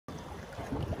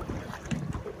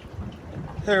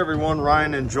Hey everyone,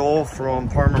 Ryan and Joel from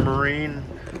Parma Marine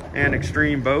and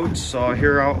Extreme Boats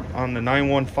here out on the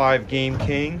 915 Game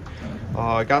King.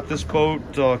 I got this boat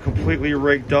completely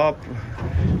rigged up,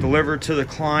 delivered to the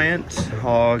client.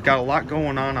 Got a lot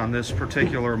going on this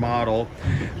particular model.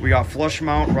 We got flush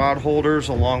mount rod holders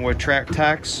along with track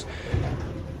tacks,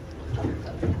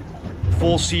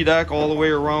 full Seadek all the way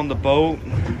around the boat.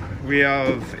 We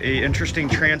have a interesting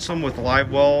transom with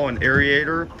live well and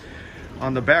aerator.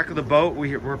 On the back of the boat,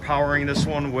 we're powering this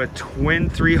one with twin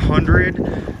 300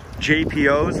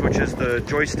 JPOs, which is the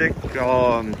joystick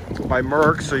by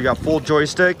Merc. So you got full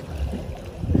joystick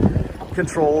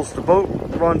controls. The boat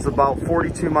runs about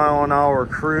 42 mile an hour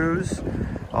cruise.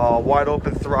 Wide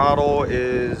open throttle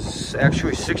is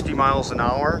actually 60 miles an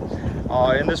hour.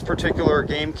 In this particular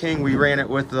Game King, we ran it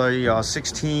with the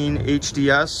 16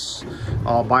 HDS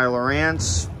by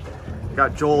Loran.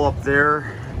 Got Joel up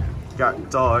there. Got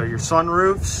your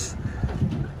sunroofs,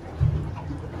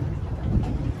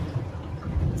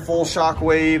 full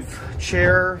shockwave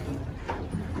chair,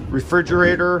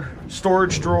 refrigerator,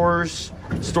 storage drawers,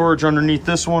 storage underneath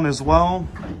this one as well.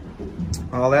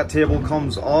 That table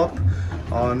comes up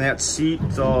and that seat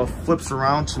flips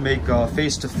around to make a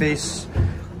face-to-face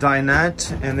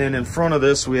dinette. And then in front of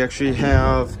this, we actually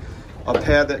have a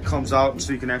pad that comes out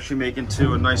so you can actually make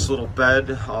into a nice little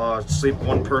bed, sleep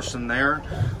one person there.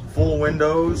 Full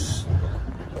windows.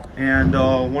 And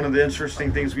one of the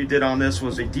interesting things we did on this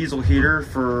was a diesel heater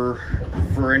for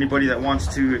anybody that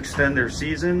wants to extend their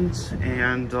seasons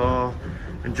and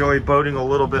enjoy boating a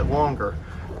little bit longer.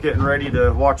 Getting ready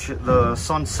to watch the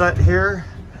sunset here.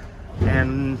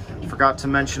 And forgot to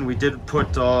mention, we did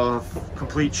put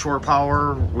complete shore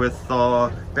power with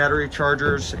battery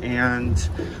chargers and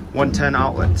 110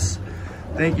 outlets.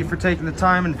 Thank you for taking the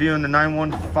time and viewing the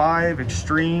 915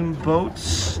 Extreme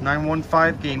Boats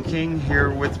 915 Game King here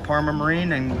with Parma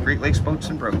Marine and Great Lakes Boats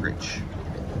and Brokerage.